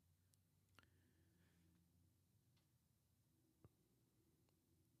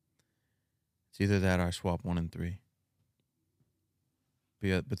 It's either that or I swap 1 and 3.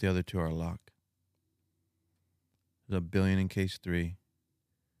 But the other 2 are a lock. There's $1 billion in case 3.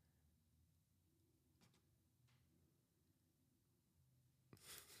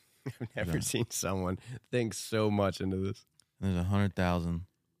 I've never Yeah. seen someone think so much into this. And there's 100,000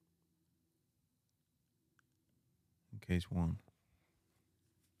 in case 1.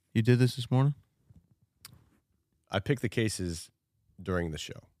 You did this morning? I picked the cases during the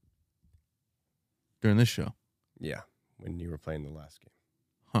show. During this show? Yeah, when you were playing the last game.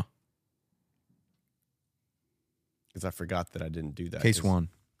 Huh. Because I forgot that I didn't do that. Case 'Cause- 1.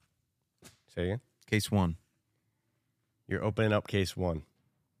 Say again? Case 1. You're opening up case 1.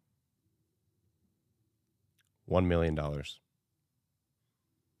 $1 million. I'm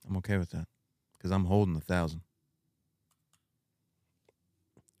okay with that because I'm holding 1,000.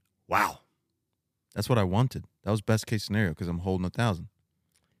 Wow. That's what I wanted. That was best case scenario because I'm holding 1,000.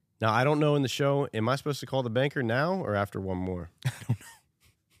 Now, I don't know in the show, am I supposed to call the banker now or after one more? I don't know.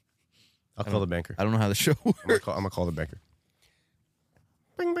 I'll call the banker. I don't know how the show works. I'm going to call the banker.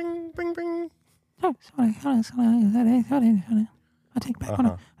 Bing, bing, bing, bing. Oh, sorry. I take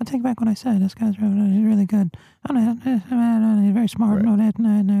back what I said. This guy's really good. He's very smart. Right.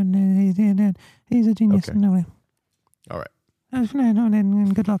 No, he's a genius. Okay. No, All right.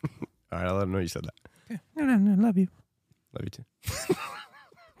 good luck. All right, I'll let him know you said that. No, love you. Love you too.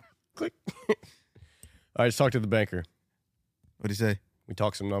 Click. All right, let's talk to the banker. What'd he say? We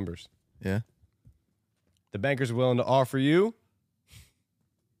talk some numbers. Yeah. The banker's willing to offer you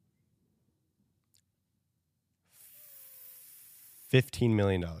 $15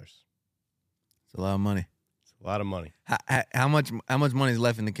 million. It's a lot of money. It's a lot of money. How much money is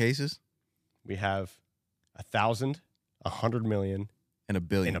left in the cases? We have 1,000, 100 million, And $1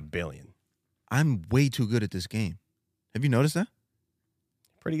 billion. and $1 billion. I'm way too good at this game. Have you noticed that?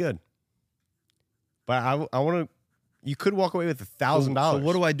 Pretty good. But I want to. You could walk away with $1,000. So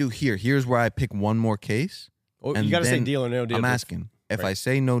what do I do here? Here's where I pick one more case. Oh, and you got to say then deal or no deal. I'm asking. If Right. I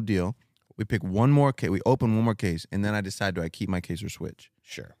say no deal, we pick one more case. We open one more case, and then I decide, do I keep my case or switch?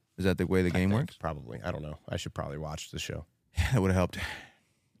 Sure. Is that the way the I game think, works? Probably. I don't know. I should probably watch the show. That would have helped.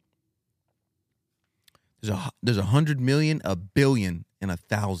 There's 100 million, $1 billion, and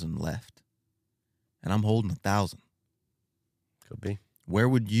 1,000 left, and I'm holding 1,000. Could be. Where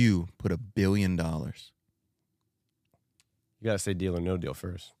would you put $1 billion? You got to say deal or no deal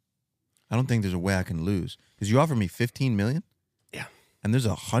first. I don't think there's a way I can lose because you offered me 15 million. Yeah. And there's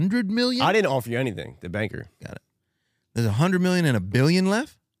 100 million. I didn't offer you anything. The banker. Got it. There's 100 million and $1 billion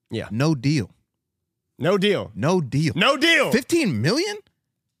left. Yeah. No deal. No deal. No deal. No deal. 15 million?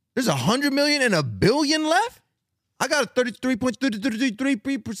 There's 100 million and $1 billion left? I got a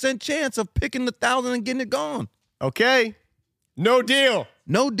 33% chance of picking the 1,000 and getting it gone. Okay. No deal.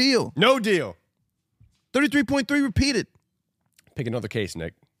 No deal. No deal. 33.3 repeated. Pick another case,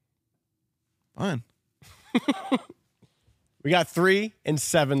 Nick. Fine. We got 3 and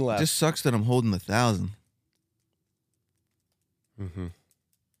 7 left. Just sucks that I'm holding 1,000. Mm-hmm.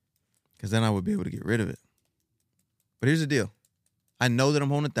 Because then I would be able to get rid of it. But here's the deal. I know that I'm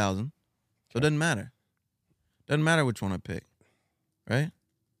holding 1,000, so it doesn't matter. Doesn't matter which one I pick. Right?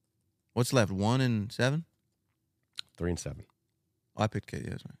 What's left? 1 and 7? 3 and 7. Oh, I picked K.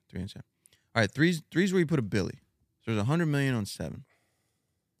 Yeah, that's right. 3 and 7. All right, three's where you put a Billy. So there's 100 million on 7.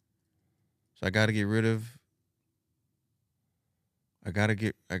 So I got to get rid of. I gotta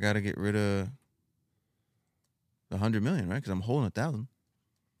get rid of the 100 million, right? Because I'm holding 1,000.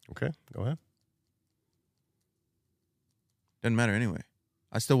 Okay, go ahead. Doesn't matter anyway.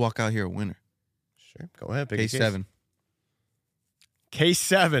 I still walk out here a winner. Sure, go ahead. Pick a Case 7. Case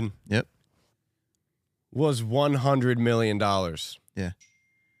 7 Yep. was $100 million. Yeah.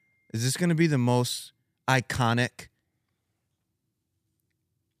 Is this going to be the most iconic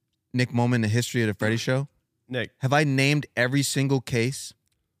Nick moment in the history of the Freddie Show? Nick, Have I named every single case?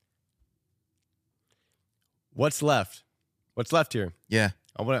 what's left? What's left here? Yeah.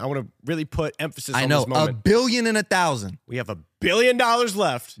 I want to really put emphasis I on know. this moment. $1 billion and 1,000. We have $1 billion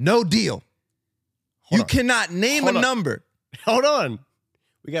left. No deal. Hold You on. cannot name Hold a on. number. Hold on.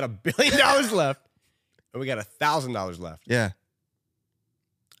 We got $1 billion left, and we got $1,000 left. Yeah.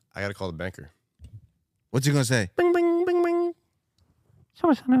 I got to call the banker. What's he going to say? Bing, bing, bing, bing.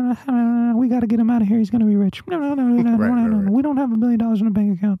 We got to get him out of here. He's going to be rich. No. Right. We don't have $1 billion in a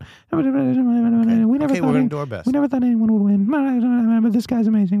bank account. We never Okay, thought we're going to do our best. we never thought anyone would win. But this guy's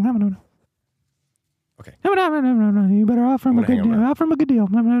amazing. No. Okay. No. You better offer him I'm a gonna good hang deal. around. Offer him a good deal.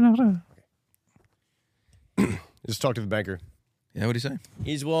 No. Just talk to the banker. Yeah, what'd he say?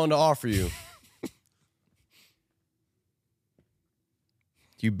 He's willing to offer you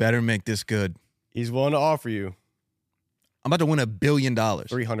You better make this good. He's willing to offer you I'm about to win $1 billion.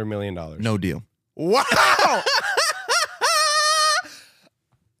 $300 million. No deal. Wow.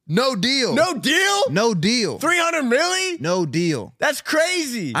 No deal. No deal? No deal. $300 million? No deal. That's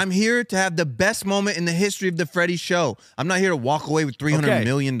crazy. I'm here to have the best moment in the history of the Freddie Show. I'm not here to walk away with $300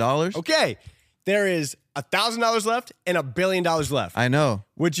 million. Okay. There is $1,000 left and $1 billion left. I know.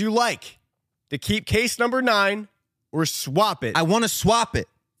 Would you like to keep case number 9 or swap it I want to swap it.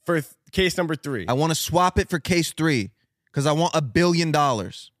 for case number 3? I want to swap it for case 3 because I want $1 billion.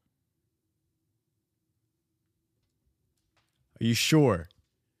 Are you sure?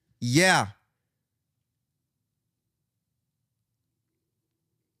 Yeah.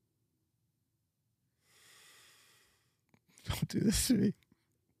 Don't do this to me.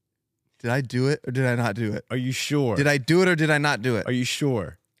 Did I do it or did I not do it? Are you sure? Did I do it or did I not do it? Are you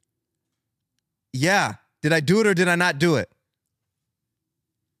sure? Yeah. Did I do it or did I not do it?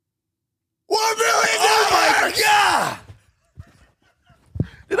 $1 million! Oh my God!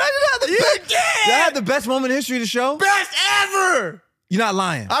 Did I just have the best? Did I have the best moment in history to show? Best ever! You're not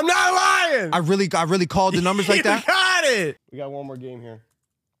lying. I'm not lying! I really called the numbers like that. You got it! We got one more game here.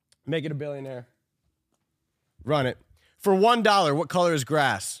 Make it a billionaire. Run it. For $1, what color is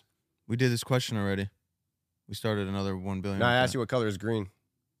grass? We did this question already. We started another 1 billion. No, I asked you what color is green.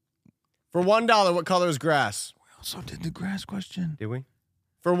 For $1, what color is grass? We also did the grass question. Did we?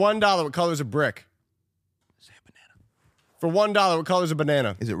 For $1, what color is a brick? Say a banana. For $1, what color is a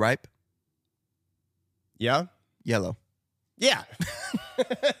banana? Is it ripe? Yeah? Yellow. Yeah.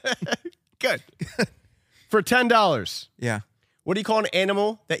 Good. For $10, Yeah. what do you call an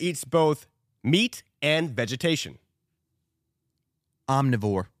animal that eats both meat and vegetation?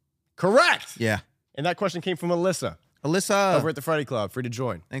 Omnivore. Correct. Yeah. And that question came from Alyssa Alyssa. over at the Friday Club. Free to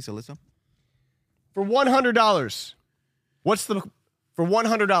join. Thanks, Alyssa. For $100, what's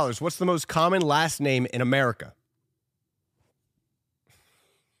the most common last name in America?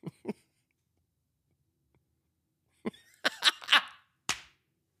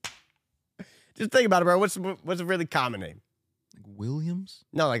 Just think about it, bro. What's a really common name? Like Williams?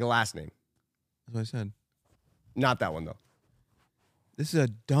 No, like a last name. That's what I said. Not that one though. This is a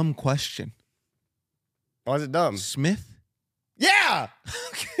dumb question. Why is it dumb? Smith? Yeah.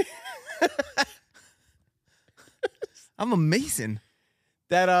 I'm amazing.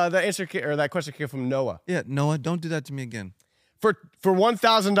 That question came from Noah. Yeah, Noah, don't do that to me again. For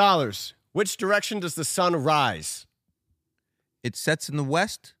 $1,000, which direction does the sun rise? It sets in the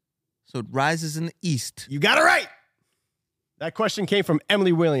west, so it rises in the east. You got it right. That question came from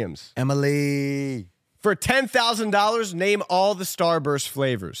Emily Williams. Emily. For $10,000, name all the Starburst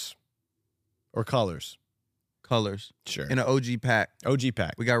flavors or colors. Colors. Sure. In an OG pack. OG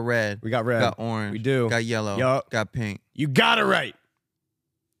pack. We got red. We got red. Got orange. We do. Got yellow. Yup. Got pink. You got it right.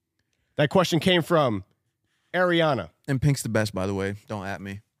 That question came from Ariana. And pink's the best, by the way. Don't at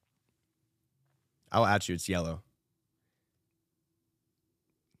me. I'll at you. It's yellow.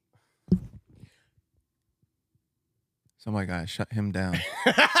 Somebody got to shut him down.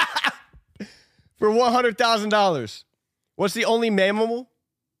 For $100,000, what's the only mammal?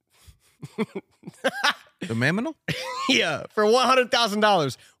 The mammal? Yeah. For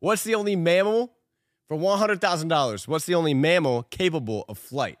 $100,000, what's the only mammal? For $100,000, what's the only mammal capable of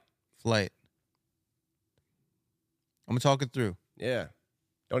flight? Flight. I'm going to talk it through. Yeah.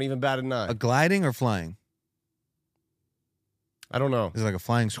 Don't even bat an eye. A gliding or flying? I don't know. Is it like a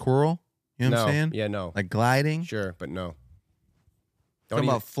flying squirrel? You know what I'm saying? Yeah, no. Like gliding? Sure, but no. Talking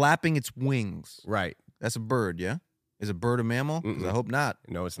about flapping its wings. Right. That's a bird, yeah? Is a bird a mammal? 'Cause I hope not.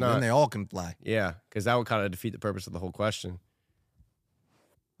 No, it's Then not. they all can fly. Yeah, because that would kind of defeat the purpose of the whole question.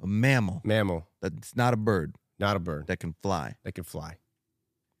 A mammal. Mammal, That's not a bird not a bird that can fly. that can fly.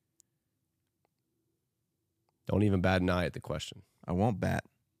 Don't even bat an eye at the question. I won't bat.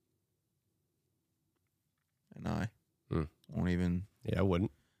 An eye. Hmm. Won't even. Yeah, I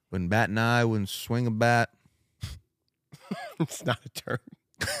wouldn't. Wouldn't bat an eye. Wouldn't swing a bat. It's not a term.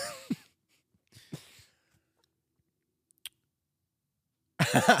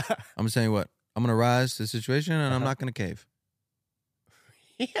 I'm saying what? I'm gonna rise to the situation, and I'm not gonna cave.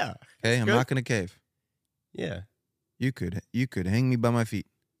 Yeah. Okay, I'm good. not gonna cave. Yeah. You could hang me by my feet.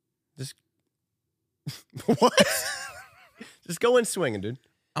 Just what? Just go in swinging, dude.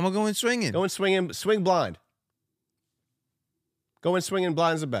 I'm gonna go in swinging. Go in swinging. Swing blind. Go in swinging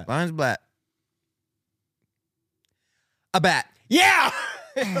blind as a bat. Lines black. A bat. Yeah.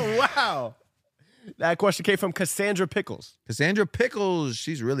 Wow. That question came from Cassandra Pickles. Cassandra Pickles.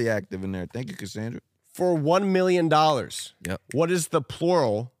 She's really active in there. Thank you, Cassandra. For $1 million, Yep. what is the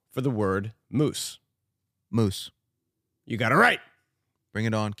plural for the word moose? Moose. You got it right. Bring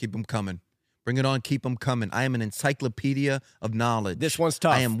it on. Keep them coming. Bring it on. Keep them coming. I am an encyclopedia of knowledge. This one's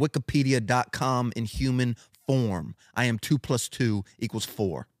tough. I am Wikipedia.com in human form. I am 2 + 2 =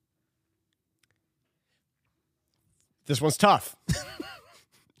 4. This one's tough.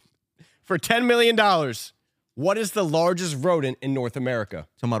 For $10 million, what is the largest rodent in North America?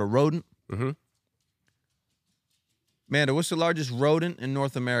 Talking about a rodent? Mm-hmm. Amanda, what's the largest rodent in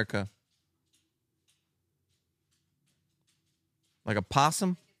North America? Like a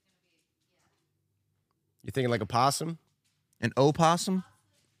possum? You thinking like a possum? An opossum?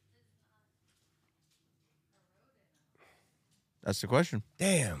 That's the question.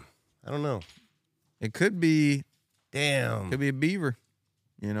 Damn. I don't know. It could be Damn. a beaver,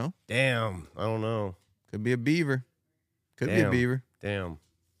 you know? Damn. I don't know. Could be a beaver. Could be a beaver. Damn.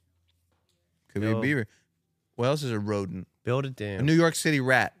 Could be a beaver. What else is a rodent? Build it A down. New York City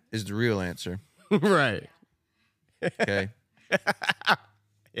rat is the real answer. Right. Okay.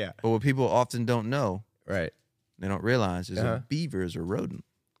 Yeah. But what people often don't know, Right. they don't realize, is Uh-huh. a beaver is a rodent.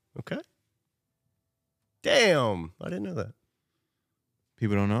 Okay. Damn. I didn't know that.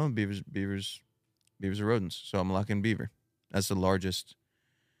 People don't know beavers are rodents. So I'm locking beaver. That's the largest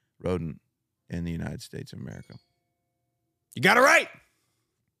rodent in the United States of America. You got it right.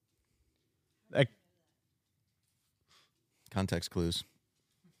 That, Context clues.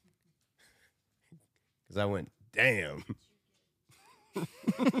 because I went, damn.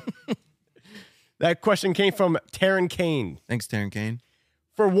 That question came from Taryn Kane Thanks, Taryn Kane.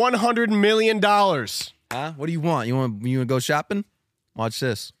 for $100 million. Huh? What do you want? You want to go shopping? Watch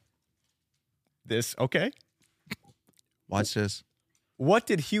this. This, okay. Watch this. What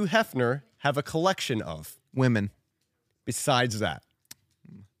did Hugh Hefner have a collection of Women. besides that?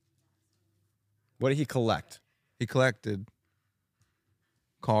 What did he collect? He collected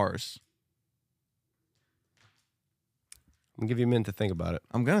cars. I'm going to give you a minute to think about it.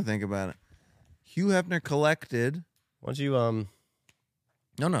 I'm gonna think about it. Hugh Hefner collected. Why don't you,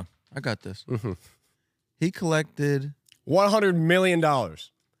 No, I got this. Mhm. He collected $100 million.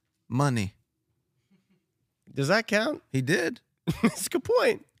 money. Does that count? He did. That's a good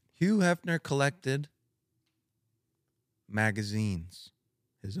point. Hugh Hefner collected magazines,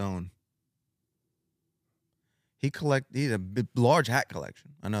 his own. He had a large hat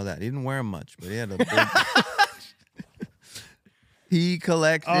collection. I know that. He didn't wear them much, but he had a big. He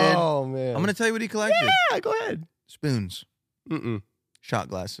collected. Oh, man. I'm going to tell you what he collected. Yeah, go ahead. Spoons, Mm-mm. shot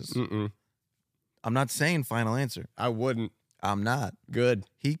glasses. Mm-mm. I'm not saying final answer. I wouldn't. I'm not. Good.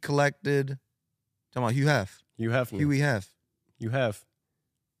 He collected. Talking about Hugh Hef. You have. Huey Hef. You have.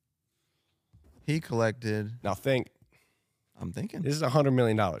 He collected. Now think. I'm thinking. This is $100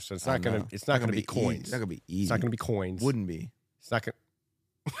 million, so it's I not gonna. know. It's not gonna be easy. coins. It's not gonna be easy. It's not gonna be coins. Wouldn't be. It's not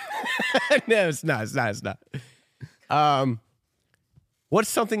gonna. No, it's not. It's not. It's not. What's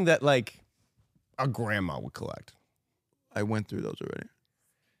something that like a grandma would collect? I went through those already.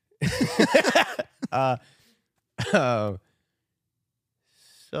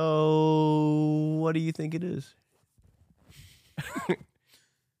 So what do you think it is?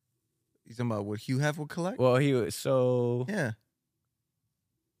 You talking about what Hugh Hef would collect? Well, he was so. Yeah.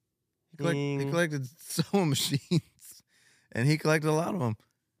 He Ding. collected sewing machines, and he collected a lot of them.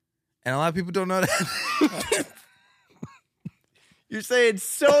 And a lot of people don't know that. You're saying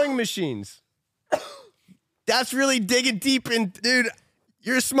sewing machines. That's really digging deep in, dude.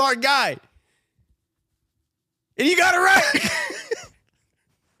 You're a smart guy. And you got it right.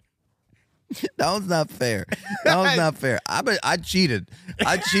 That one's not fair. That one's not fair. I cheated.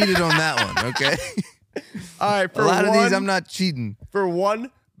 I cheated on that one, okay? All right, for A lot of one, these, I'm not cheating. for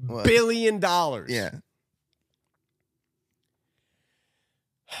 $1 What? billion. Yeah.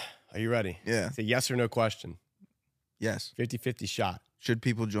 Are you ready? Yeah. It's a yes or no question. Yes. 50-50 shot. Should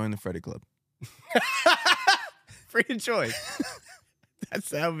people join the Freddie Club? Free choice.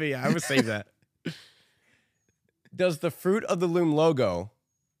 That would be, I would say that. Does the Fruit of the Loom logo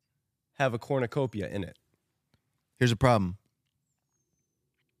have a cornucopia in it? Here's a problem.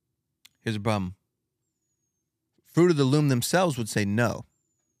 Fruit of the Loom themselves would say no.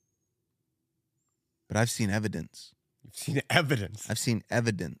 But I've seen evidence. You've seen evidence. I've seen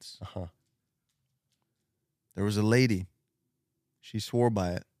evidence. Uh-huh. There was a lady. She swore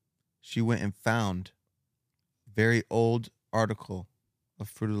by it. She went and found a very old article of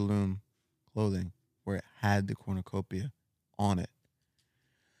Fruit of the Loom clothing where it had the cornucopia on it.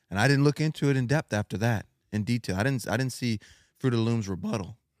 And I didn't look into it in depth after that, in detail. I didn't see Fruit of the Loom's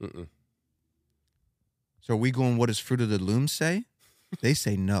rebuttal. Mm-mm. So are we going, what does Fruit of the Loom say? They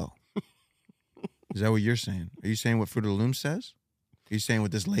say no. Is that what you're saying? Are you saying what Fruit of the Loom says? Are you saying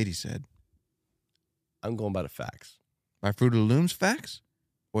what this lady said? I'm going by the facts. By Fruit of the Loom's facts?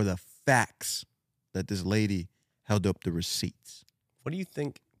 Or the facts that this lady held up the receipts? What do you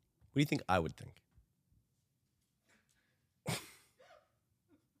think? What do you think I would think?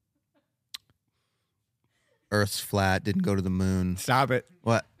 Earth's flat, didn't go to the moon. Stop it.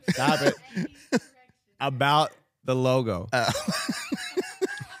 What? Stop it. About the logo.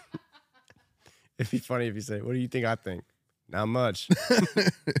 It'd be funny if you say, what do you think I think? Not much.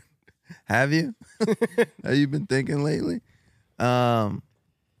 Have you? Have you been thinking lately? I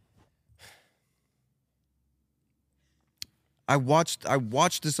watched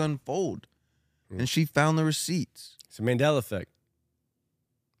this unfold, and she found the receipts. It's a Mandela effect.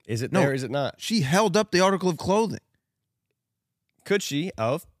 Is it No. there? Is it not? She held up the article of clothing. Could she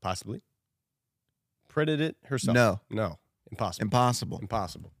have possibly printed it herself? No. No. Impossible. Impossible.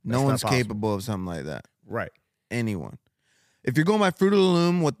 Impossible. No That's not one's possible. capable of something like that. Right. Anyone. If you're going by Fruit of the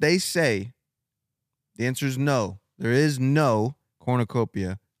Loom, what they say, the answer is no. There is no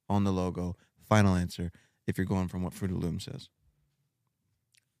cornucopia on the logo. Final answer. If you're going from what Fruit of the Loom says.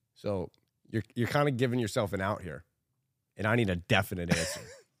 So you're kind of giving yourself an out here, and I need a definite answer.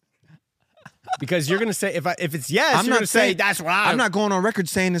 Because you're gonna say if it's yes, I'm you're not gonna say saying- that's right. I'm not going on record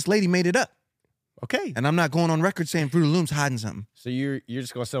saying this lady made it up. Okay. And I'm not going on record saying Fruit of the Loom's hiding something. So you're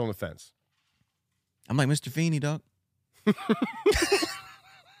just gonna sit on the fence. I'm like Mr. Feeney, dog.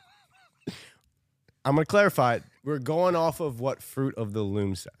 I'm gonna clarify it. We're going off of what Fruit of the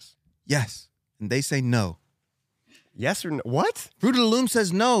Loom says. Yes. And they say no. Yes or no? What? Fruit of the Loom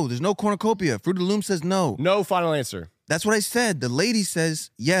says no. There's no cornucopia. Fruit of the Loom says no. No final answer. That's what I said. The lady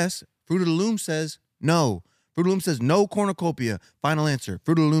says yes. Fruit of the Loom says no. Fruit of the Loom says no cornucopia. Final answer.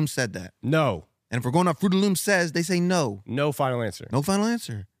 Fruit of the Loom said that. No. And if we're going off Fruit of the Loom says, they say no. No final answer. No final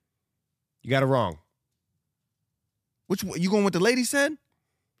answer. You got it wrong. Which one? You going with the lady said?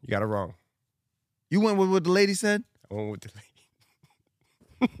 You got it wrong. You went with what the lady said? I went with the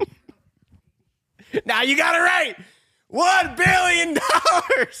lady. Now you got it right. $1 billion.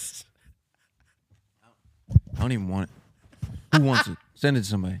 I don't even want it. Who wants it? Send it to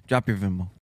somebody. Drop your Venmo.